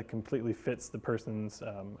custom that completely fits the person's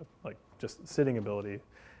just sitting ability,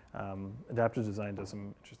 Adaptive Design does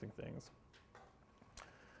some interesting things.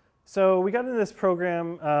 So we got into this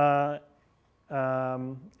program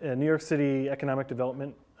in New York City Economic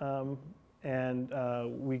Development, and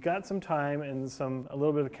we got some time and a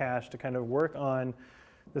little bit of cash to kind of work on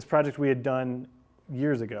this project we had done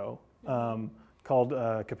years ago called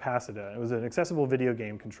Capacita. It was an accessible video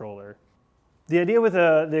game controller. The idea with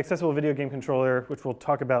the accessible video game controller, which we'll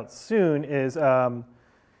talk about soon, is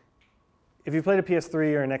if you've played a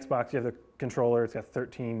PS3 or an Xbox, you have the controller. It's got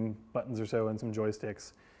 13 buttons or so and some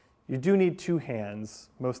joysticks. You do need 2 hands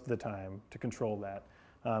most of the time to control that.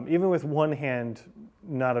 Even with one hand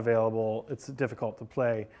not available, it's difficult to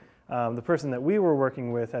play. The person that we were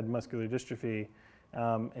working with had muscular dystrophy,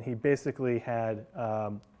 and he basically had,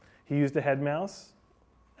 he used a head mouse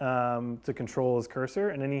to control his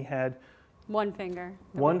cursor, and then he had one finger.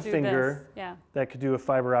 That could do a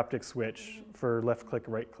fiber optic switch for left click,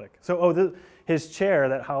 right click. So, his chair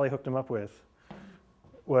that Holly hooked him up with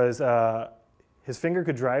was his finger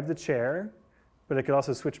could drive the chair, but it could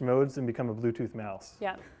also switch modes and become a Bluetooth mouse.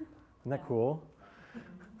 Yeah. Isn't that cool?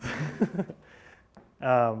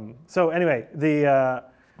 So anyway,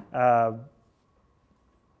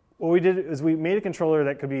 what we did is we made a controller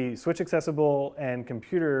that could be switch accessible and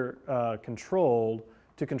computer controlled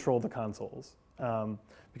to control the consoles.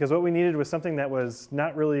 Because what we needed was something that was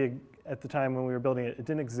not really, at the time when we were building it, it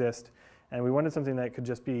didn't exist. And we wanted something that could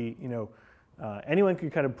just be, anyone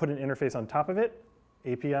could kind of put an interface on top of it,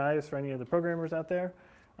 APIs for any of the programmers out there.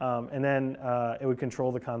 And then it would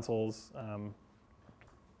control the consoles,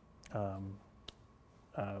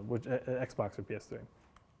 which Xbox or PS3.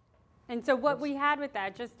 And so what we had with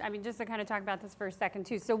that, just to kind of talk about this for a second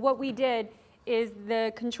too. So what we did is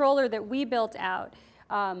the controller that we built out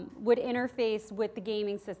would interface with the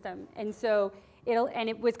gaming system. And so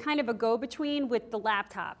it was kind of a go-between with the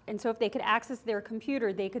laptop. And so if they could access their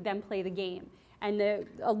computer, they could then play the game. And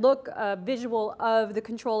a visual of the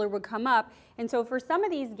controller would come up. And so for some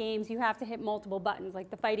of these games, you have to hit multiple buttons. Like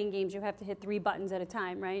the fighting games, you have to hit 3 buttons at a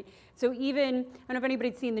time, right? So even, I don't know if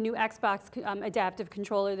anybody's seen the new Xbox adaptive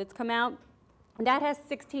controller that's come out. That has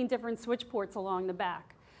 16 different switch ports along the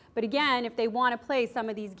back. But again, if they want to play some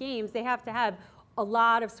of these games, they have to have a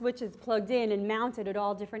lot of switches plugged in and mounted at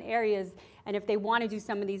all different areas. And if they want to do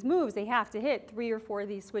some of these moves, they have to hit 3 or 4 of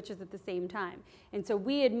these switches at the same time. And so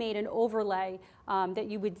we had made an overlay that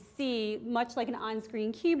you would see, much like an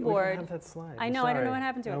on-screen keyboard. We don't have that slide. I know, I don't know what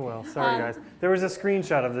happened to it. Oh well, sorry guys. There was a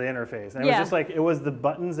screenshot of the interface, and it was just like, it was the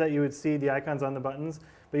buttons that you would see, the icons on the buttons,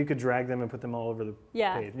 but you could drag them and put them all over the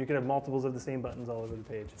page. And you could have multiples of the same buttons all over the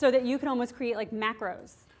page. So that you can almost create like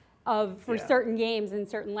macros for certain games and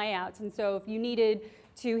certain layouts. And so if you needed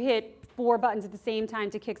to hit 4 buttons at the same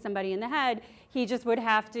time to kick somebody in the head, he just would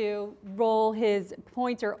have to roll his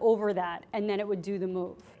pointer over that, and then it would do the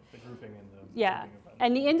move. Right, the grouping and the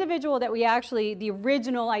and the individual that we actually, the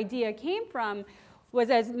original idea came from was,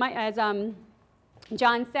 as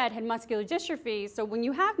John said, had muscular dystrophy. So when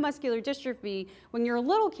you have muscular dystrophy, when you're a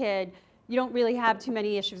little kid, you don't really have too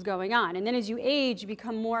many issues going on. And then as you age, you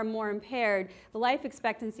become more and more impaired. The life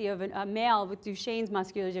expectancy of a male with Duchenne's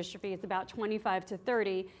muscular dystrophy is about 25 to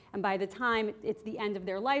 30. And by the time it's the end of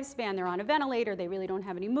their lifespan, they're on a ventilator, they really don't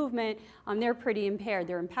have any movement, they're pretty impaired.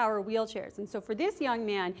 They're in power wheelchairs. And so for this young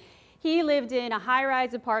man, he lived in a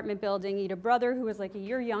high-rise apartment building. He had a brother who was like a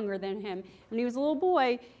year younger than him. When he was a little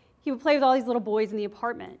boy, he would play with all these little boys in the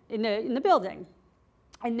apartment, in the building.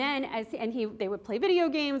 And then, they would play video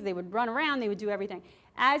games, they would run around, they would do everything.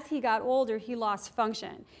 As he got older, he lost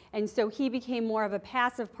function. And so he became more of a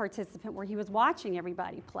passive participant where he was watching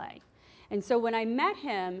everybody play. And so when I met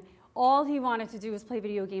him, all he wanted to do was play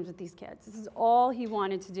video games with these kids. This is all he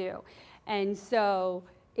wanted to do. And so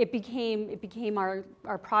it became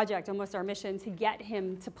our project, almost our mission, to get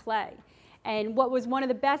him to play. And what was one of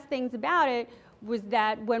the best things about it was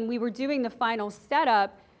that when we were doing the final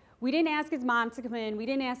setup, we didn't ask his mom to come in, we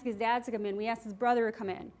didn't ask his dad to come in, we asked his brother to come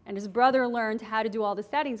in. And his brother learned how to do all the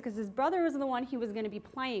settings because his brother was the one he was going to be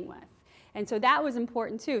playing with. And so that was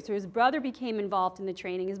important too. So his brother became involved in the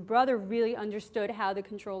training. His brother really understood how the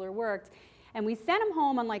controller worked. And we sent him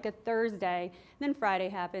home on like a Thursday, and then Friday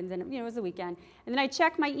happens, and it was a weekend. And then I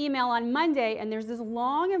checked my email on Monday, and there's this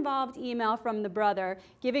long involved email from the brother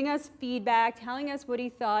giving us feedback, telling us what he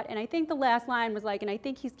thought, and I think the last line was like, and I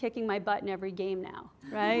think he's kicking my butt in every game now,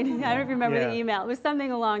 right? I don't know if you remember the email. It was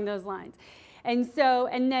something along those lines. And so,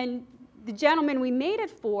 and then the gentleman we made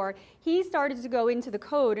it for, he started to go into the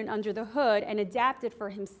code and under the hood and adapt it for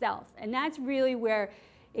himself. And that's really where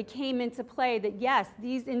it came into play that, yes,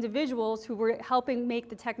 these individuals who we're helping make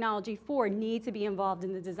the technology for need to be involved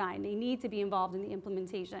in the design. They need to be involved in the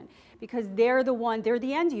implementation because they're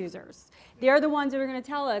the end users. They're the ones that are going to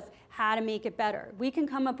tell us how to make it better. We can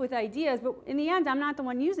come up with ideas, but in the end, I'm not the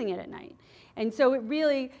one using it at night. And so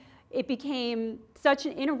it became such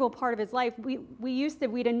an integral part of his life. We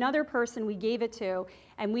had another person we gave it to,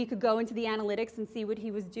 and we could go into the analytics and see what he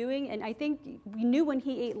was doing. And I think we knew when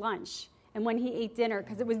he ate lunch and when he ate dinner,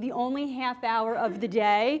 because it was the only half hour of the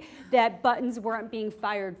day that buttons weren't being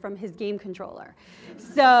fired from his game controller.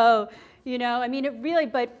 So, I mean, it really,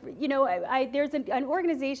 but, there's an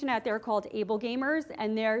organization out there called Able Gamers,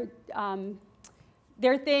 and their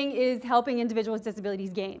thing is helping individuals with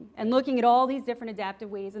disabilities game and looking at all these different adaptive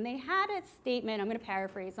ways. And they had a statement, I'm going to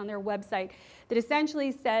paraphrase, on their website that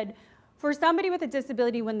essentially said, for somebody with a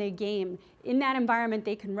disability when they game, in that environment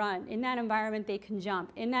they can run, in that environment they can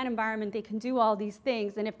jump, in that environment they can do all these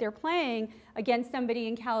things. And if they're playing against somebody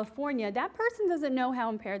in California, that person doesn't know how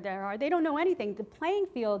impaired they are. They don't know anything. The playing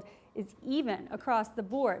field is even across the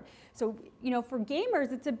board. So, for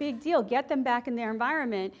gamers, it's a big deal. Get them back in their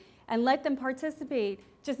environment and let them participate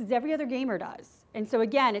just as every other gamer does. And so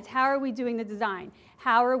again, it's how are we doing the design?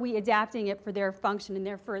 How are we adapting it for their function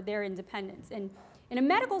and for their independence? And in a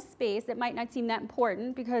medical space, it might not seem that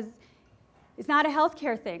important because it's not a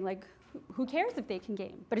healthcare thing. Like, who cares if they can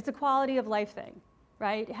game? But it's a quality of life thing,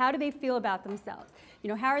 right? How do they feel about themselves?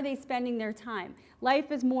 How are they spending their time? Life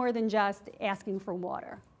is more than just asking for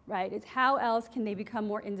water, right? It's how else can they become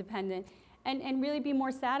more independent and really be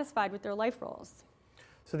more satisfied with their life roles.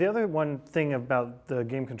 So the other one thing about the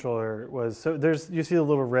game controller was, so you see a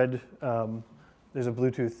little red, there's a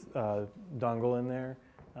Bluetooth dongle in there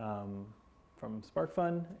from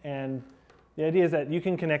SparkFun, and the idea is that you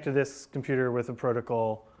can connect to this computer with a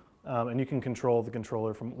protocol, and you can control the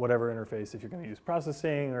controller from whatever interface. If you're going to use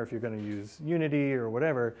processing, or if you're going to use Unity or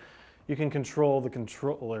whatever, you can control the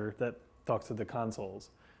controller that talks to the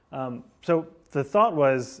consoles. So the thought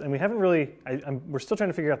was, and we haven't really, we're still trying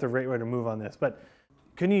to figure out the right way to move on this, but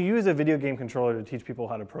can you use a video game controller to teach people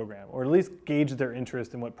how to program, or at least gauge their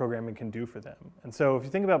interest in what programming can do for them? And so if you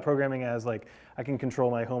think about programming as like, I can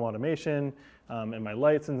control my home automation and my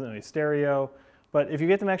lights and my stereo, but if you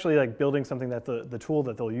get them actually like building something that the tool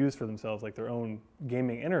that they'll use for themselves, like their own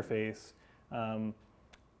gaming interface,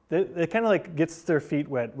 it kind of like gets their feet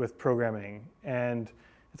wet with programming, and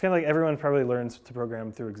it's kind of like everyone probably learns to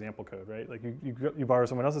program through example code, right? Like you borrow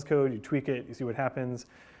someone else's code, you tweak it, you see what happens.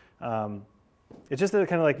 It's just that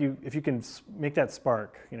kind of like if you can make that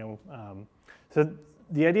spark, you know. So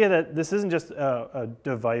the idea that this isn't just a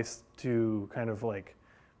device to kind of like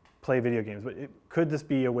play video games, but could this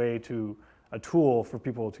be a tool for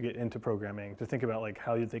people to get into programming, to think about like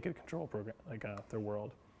how they could control their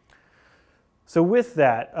world. So with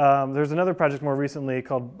that, there's another project more recently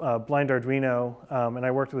called Blind Arduino, and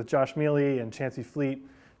I worked with Josh Mealy and Chancey Fleet.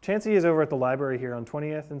 Chancey is over at the library here on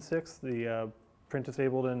 20th and 6th, the print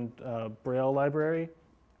disabled and Braille library,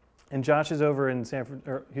 and Josh is over in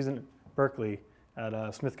he's in Berkeley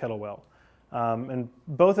at Smith Kettlewell, and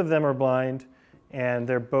both of them are blind, and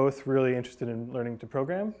they're both really interested in learning to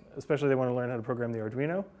program. Especially, they want to learn how to program the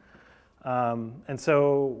Arduino, and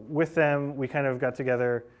so with them, we kind of got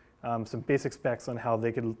together some basic specs on how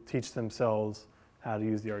they could teach themselves how to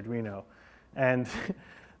use the Arduino. And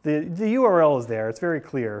the URL is there, it's very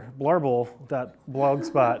clear.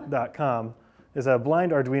 Blarble.blogspot.com is a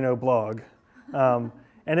blind Arduino blog. And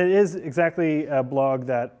it is exactly a blog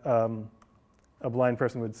that a blind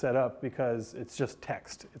person would set up because it's just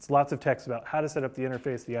text. It's lots of text about how to set up the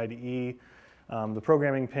interface, the IDE, the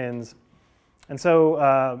programming pins. And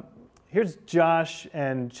so here's Josh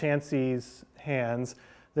and Chancey's hands.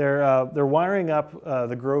 They're wiring up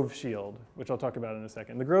the Grove Shield, which I'll talk about in a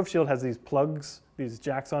second. The Grove Shield has these plugs, these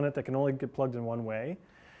jacks on it that can only get plugged in one way.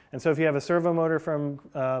 And so if you have a servo motor from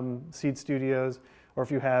Seed Studios, or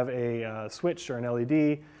if you have a switch or an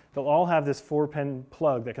LED, they'll all have this 4-pin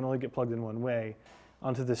plug that can only get plugged in one way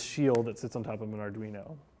onto this shield that sits on top of an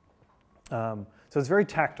Arduino. So it's very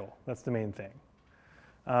tactile. That's the main thing.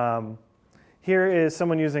 Here is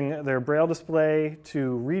someone using their Braille display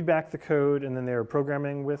to read back the code, and then they're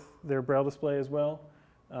programming with their Braille display as well.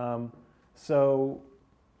 So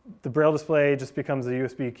the Braille display just becomes a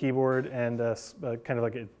USB keyboard, and kind of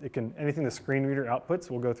like it can, anything the screen reader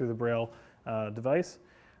outputs will go through the Braille device.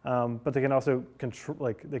 But they can also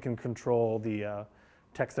control the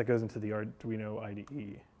text that goes into the Arduino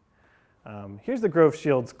IDE. Here's the Grove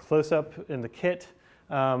Shield's close-up in the kit.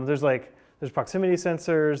 There's proximity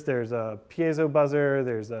sensors, there's a piezo buzzer,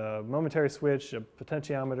 there's a momentary switch, a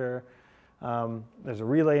potentiometer, there's a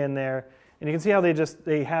relay in there. And you can see how there's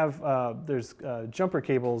jumper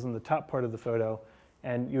cables in the top part of the photo,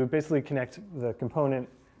 and you would basically connect the component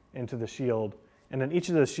into the shield, and then each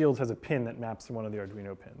of those shields has a pin that maps to one of the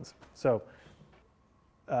Arduino pins. So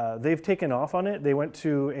they've taken off on it. They went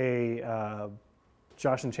to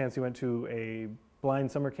Josh and Chancey went to a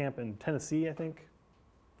blind summer camp in Tennessee, I think,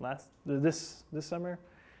 this summer,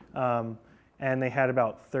 and they had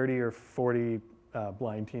about 30 or 40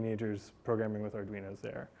 blind teenagers programming with Arduinos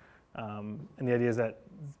there. And the idea is that,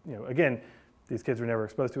 again, these kids were never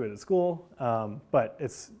exposed to it at school, but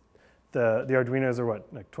it's the Arduinos are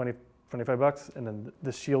what, like 20, 25 bucks, and then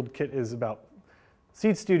the Shield kit is about,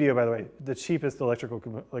 Seed Studio, by the way, the cheapest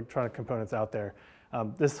electronic components out there.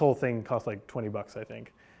 This whole thing costs like 20 bucks, I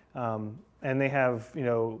think. And they have,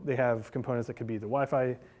 they have components that could be the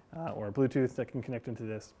Wi-Fi or Bluetooth that can connect into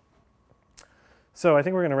this. So I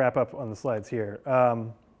think we're going to wrap up on the slides here.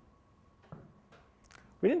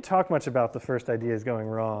 We didn't talk much about the first ideas going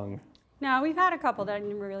wrong. No, we've had a couple that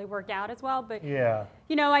didn't really work out as well, but yeah.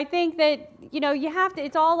 I think that you have to.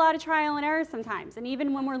 It's all a lot of trial and error sometimes, and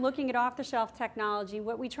even when we're looking at off-the-shelf technology,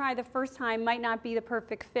 what we try the first time might not be the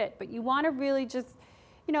perfect fit. But you want to really just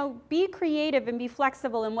be creative and be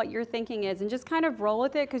flexible in what your thinking is, and just kind of roll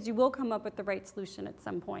with it, because you will come up with the right solution at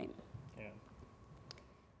some point. Yeah.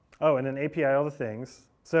 Oh, and an API, all the things.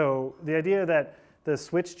 So the idea that the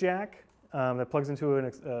switch jack that plugs into an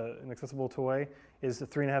accessible toy is a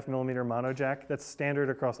 3.5mm mono jack. That's standard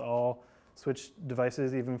across all switch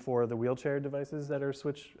devices, even for the wheelchair devices that are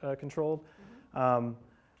switch controlled. Mm-hmm.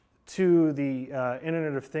 To the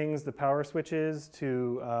Internet of Things, the power switches,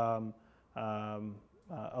 to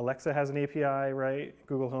Alexa has an API, right?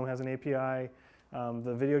 Google Home has an API.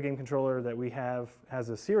 The video game controller that we have has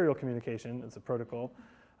a serial communication. It's a protocol.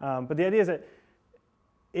 But the idea is that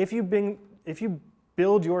if you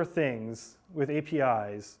build your things with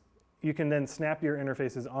APIs, you can then snap your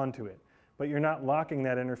interfaces onto it. But you're not locking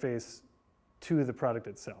that interface to the product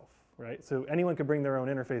itself, right? So anyone could bring their own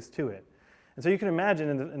interface to it. And so you can imagine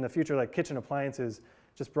in the future, like kitchen appliances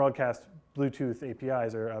just broadcast Bluetooth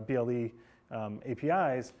APIs or BLE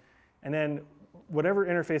APIs, and then whatever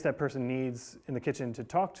interface that person needs in the kitchen to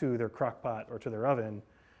talk to their crock pot or to their oven,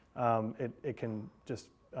 it can just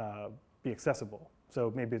be accessible.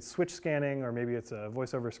 So maybe it's switch scanning, or maybe it's a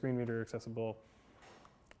voice over screen reader accessible.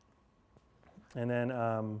 And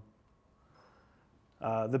then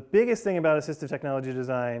the biggest thing about assistive technology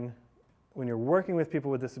design when you're working with people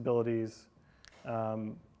with disabilities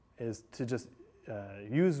is to just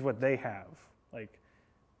use what they have. Like,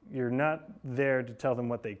 you're not there to tell them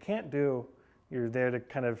what they can't do. You're there to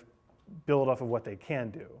kind of build off of what they can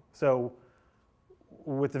do. So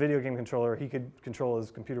with the video game controller, he could control his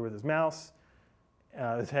computer with his mouse,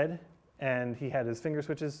 his head, and he had his finger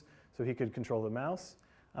switches, so he could control the mouse.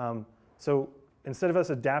 So instead of us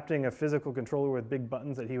adapting a physical controller with big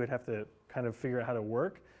buttons that he would have to kind of figure out how to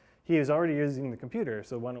work, he is already using the computer,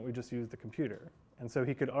 so why don't we just use the computer? And so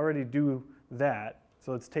he could already do that,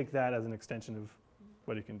 so let's take that as an extension of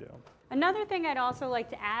what he can do. Another thing I'd also like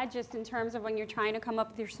to add, just in terms of when you're trying to come up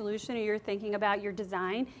with your solution or you're thinking about your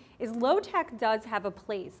design, is low tech does have a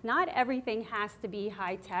place. Not everything has to be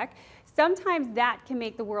high tech. Sometimes that can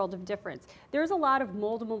make the world of difference. There's a lot of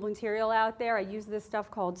moldable material out there. I use this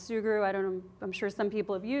stuff called Sugru. I don't know, I'm sure some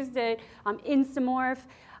people have used it. Instamorph.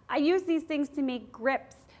 I use these things to make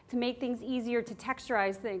grips, to make things easier, to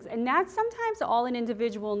texturize things. And that's sometimes all an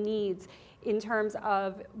individual needs in terms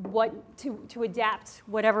of what to adapt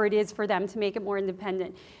whatever it is for them to make it more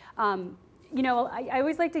independent. You know, I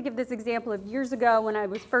always like to give this example of years ago when I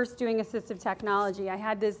was first doing assistive technology. I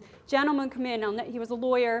had this gentleman come in, he was a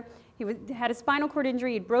lawyer, had a spinal cord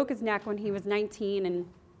injury, he broke his neck when he was 19, and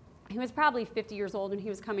he was probably 50 years old when he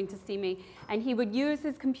was coming to see me, and he would use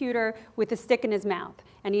his computer with a stick in his mouth.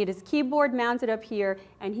 And he had his keyboard mounted up here,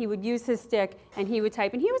 and he would use his stick, and he would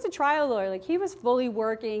type. And he was a trial lawyer. Like, he was fully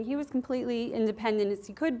working. He was completely independent as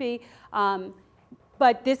he could be.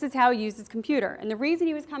 But this is how he used his computer. And the reason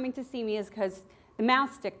he was coming to see me is because the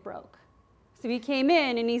mouse stick broke. So he came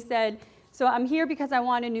in, and he said, so I'm here because I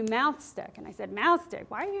want a new mouse stick. And I said, mouse stick?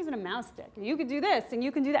 Why are you using a mouse stick? You could do this, and you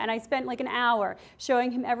can do that. And I spent like an hour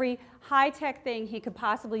showing him every high-tech thing he could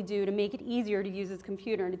possibly do to make it easier to use his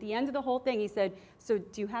computer. And at the end of the whole thing, he said, so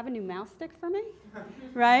do you have a new mouse stick for me?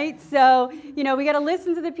 Right? So, you know, we got to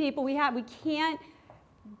listen to the people. We can't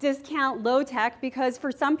discount low-tech, because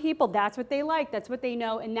for some people, that's what they like, that's what they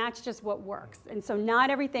know, and that's just what works. And so not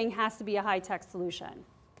everything has to be a high-tech solution.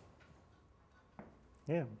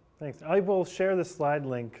 Yeah. Thanks. I will share the slide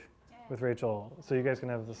link with Rachel so you guys can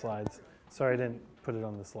have the slides. Sorry I didn't put it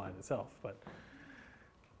on the slide itself, but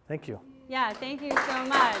thank you. Yeah, thank you so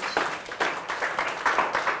much.